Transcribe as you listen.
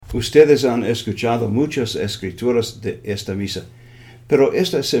Ustedes han escuchado muchas escrituras de esta misa, pero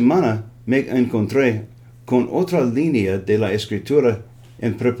esta semana me encontré con otra línea de la escritura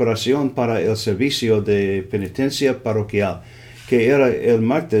en preparación para el servicio de penitencia parroquial, que era el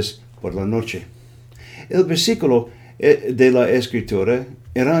martes por la noche. El versículo de la escritura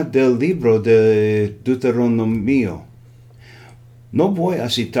era del libro de Deuteronomio. No voy a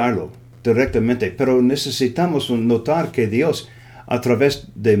citarlo directamente, pero necesitamos notar que Dios, a través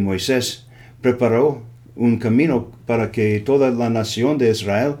de Moisés, preparó un camino para que toda la nación de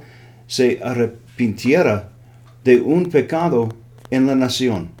Israel se arrepintiera de un pecado en la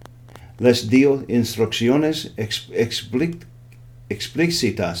nación. Les dio instrucciones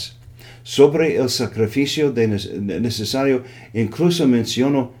explícitas sobre el sacrificio necesario. Incluso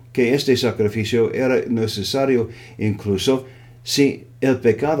mencionó que este sacrificio era necesario incluso si el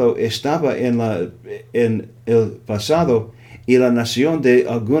pecado estaba en el pasado y la nación de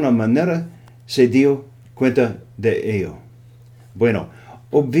alguna manera se dio cuenta de ello. Bueno,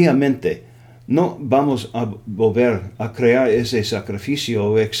 obviamente no vamos a volver a crear ese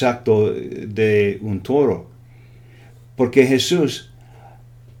sacrificio exacto de un toro, porque Jesús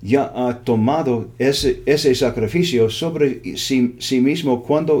ya ha tomado ese sacrificio sobre sí mismo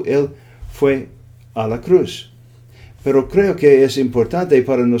cuando Él fue a la cruz. Pero creo que es importante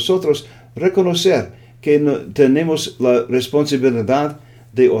para nosotros reconocer que tenemos la responsabilidad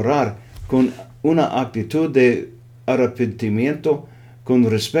de orar con una actitud de arrepentimiento con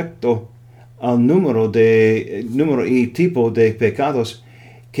respecto al número y tipo de pecados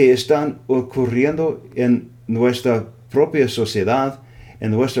que están ocurriendo en nuestra propia sociedad,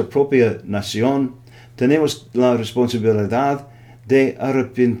 en nuestra propia nación. Tenemos la responsabilidad de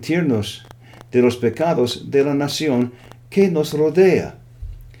arrepentirnos de los pecados de la nación que nos rodea.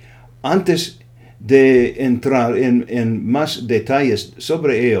 Antes de entrar en más detalles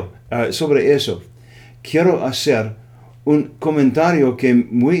sobre eso, quiero hacer un comentario que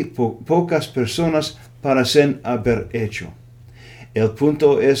muy pocas personas parecen haber hecho. El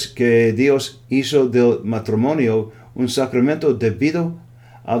punto es que Dios hizo del matrimonio un sacramento debido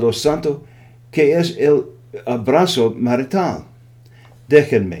a lo santo que es el abrazo marital.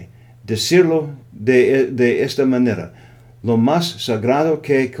 Déjenme decirlo de esta manera. Lo más sagrado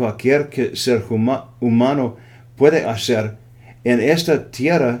que cualquier ser humano puede hacer en esta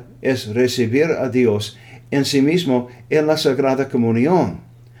tierra es recibir a Dios en sí mismo en la Sagrada Comunión.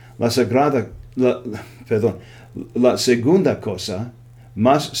 La segunda cosa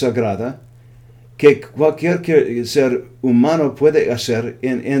más sagrada que cualquier ser humano puede hacer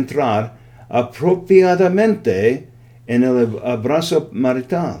en entrar apropiadamente en el abrazo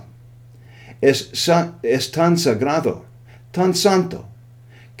marital. Es tan sagrado, tan santo,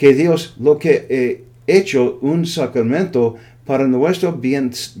 que Dios lo que ha hecho un sacramento para nuestro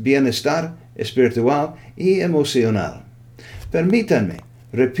bienestar espiritual y emocional. Permítanme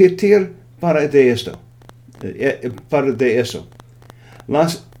repetir para de eso.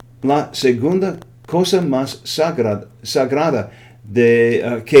 La segunda cosa más sagrada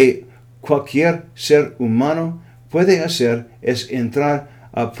que cualquier ser humano puede hacer es entrar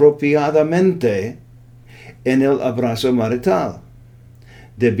apropiadamente en el abrazo marital.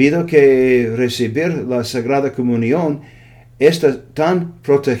 Debido a que recibir la Sagrada Comunión está tan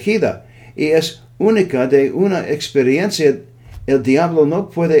protegida y es única de una experiencia, el diablo no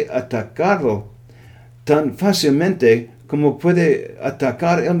puede atacarlo tan fácilmente como puede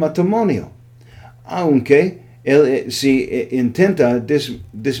atacar el matrimonio, aunque él si intenta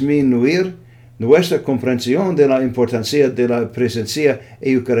disminuir nuestra comprensión de la importancia de la presencia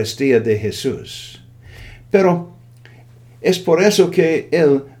y Eucaristía de Jesús. Pero es por eso que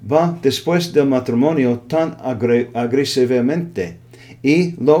él va después del matrimonio tan agresivamente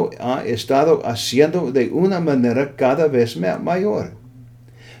y lo ha estado haciendo de una manera cada vez mayor.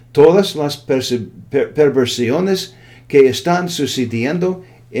 Todas las perversiones que están sucediendo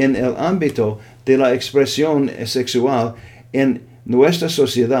en el ámbito de la expresión sexual en nuestra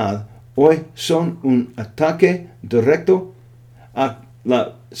sociedad hoy son un ataque directo a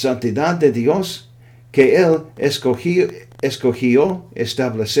la santidad de Dios que Él escogió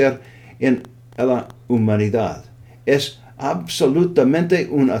establecer en la humanidad. Es absolutamente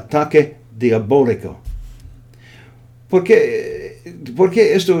un ataque diabólico. ¿Por qué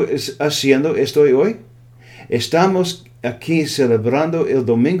haciendo esto hoy? Estamos aquí celebrando el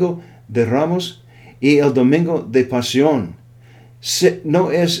Domingo de Ramos y el Domingo de Pasión.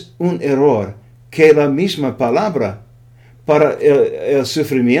 No es un error que la misma palabra para el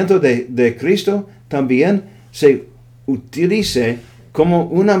sufrimiento de Cristo también se utilice como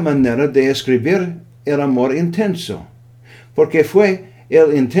una manera de escribir el amor intenso, porque fue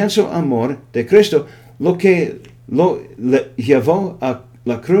el intenso amor de Cristo lo que le llevó a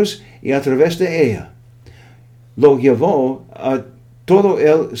la cruz y a través de ella. Lo llevó a todo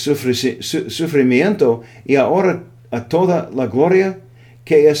el sufrimiento y ahora a toda la gloria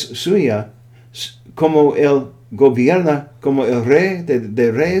que es suya, como Él gobierna como el Rey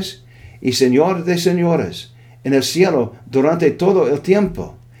de reyes y Señor de señores en el cielo durante todo el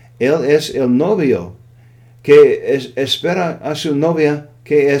tiempo. Él es el novio que espera a su novia,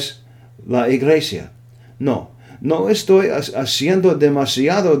 que es la iglesia. No estoy haciendo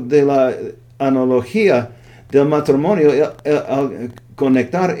demasiado de la analogía del matrimonio al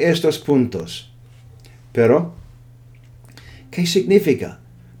conectar estos puntos. Pero, ¿qué significa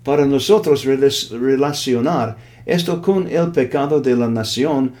para nosotros relacionar esto con el pecado de la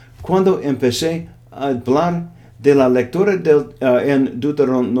nación cuando empecé a hablar de la lectura en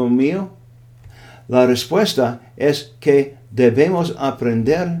Deuteronomio? La respuesta es que debemos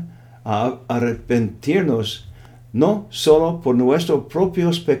aprender a arrepentirnos no solo por nuestros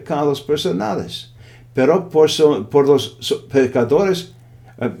propios pecados personales, pero por los pecadores,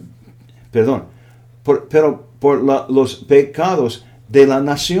 los pecados de la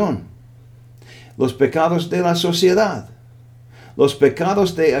nación, los pecados de la sociedad, los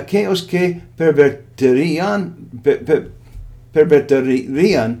pecados de aquellos que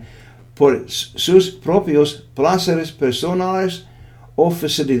pervertirían por sus propios placeres personales o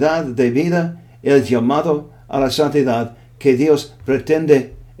facilidad de vida el llamado a la santidad que Dios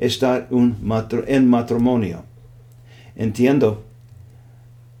pretende estar en matrimonio. Entiendo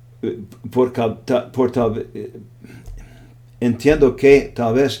que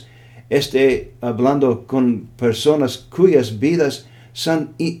tal vez esté hablando con personas cuyas vidas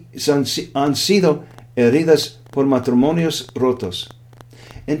han sido heridas por matrimonios rotos.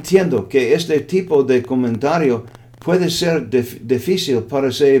 Entiendo que este tipo de comentario puede ser difícil para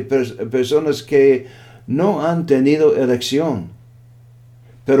personas que no han tenido elección,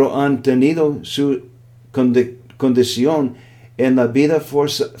 pero han tenido su condición en la vida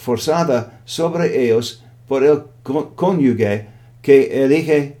forzada sobre ellos por el cónyuge que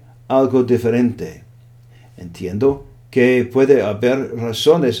elige algo diferente. Entiendo que puede haber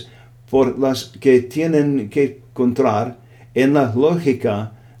razones por las que tienen que encontrar en la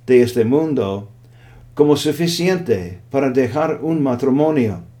lógica de este mundo como suficiente para dejar un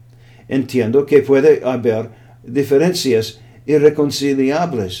matrimonio. Entiendo que puede haber diferencias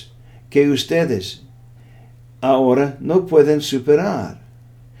irreconciliables que ustedes ahora no pueden superar.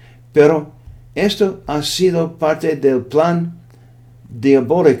 Pero esto ha sido parte del plan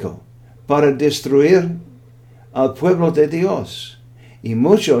diabólico para destruir al pueblo de Dios. Y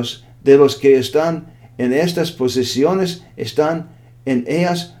muchos de los que están en estas posiciones están en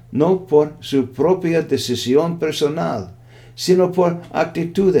ellas no por su propia decisión personal, sino por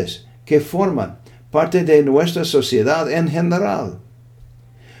actitudes que forman parte de nuestra sociedad en general.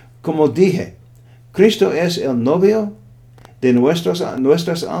 Como dije, Cristo es el novio de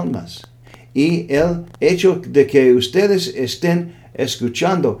nuestras almas, y el hecho de que ustedes estén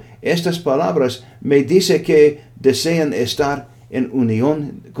escuchando estas palabras me dice que desean estar en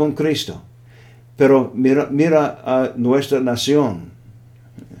unión con Cristo. Pero mira a nuestra nación.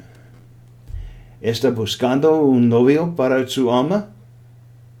 ¿Está buscando un novio para su alma?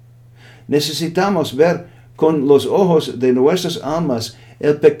 Necesitamos ver con los ojos de nuestras almas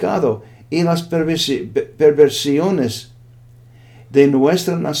el pecado y las perversiones de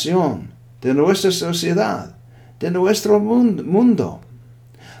nuestra nación, de nuestra sociedad, de nuestro mundo.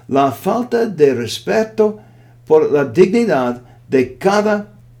 La falta de respeto por la dignidad de cada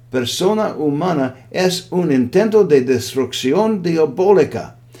persona humana es un intento de destrucción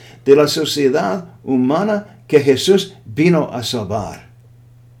diabólica de la sociedad humana que Jesús vino a salvar.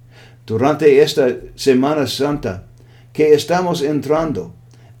 Durante esta Semana Santa que estamos entrando,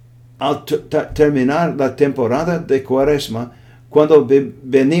 al terminar la temporada de Cuaresma, cuando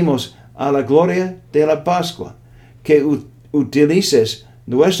venimos a la gloria de la Pascua, que utilices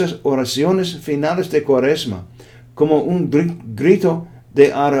nuestras oraciones finales de Cuaresma como un grito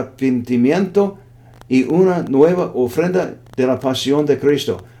de arrepentimiento y una nueva ofrenda de la pasión de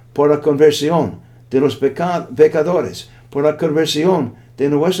Cristo, por la conversión de los pecadores, por la conversión de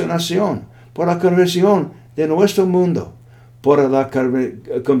nuestra nación, por la conversión de nuestro mundo, por la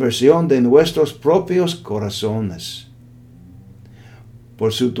conversión de nuestros propios corazones.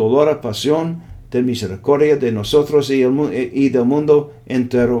 Por su dolorosa pasión, ten misericordia de nosotros y del mundo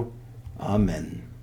entero. Amén.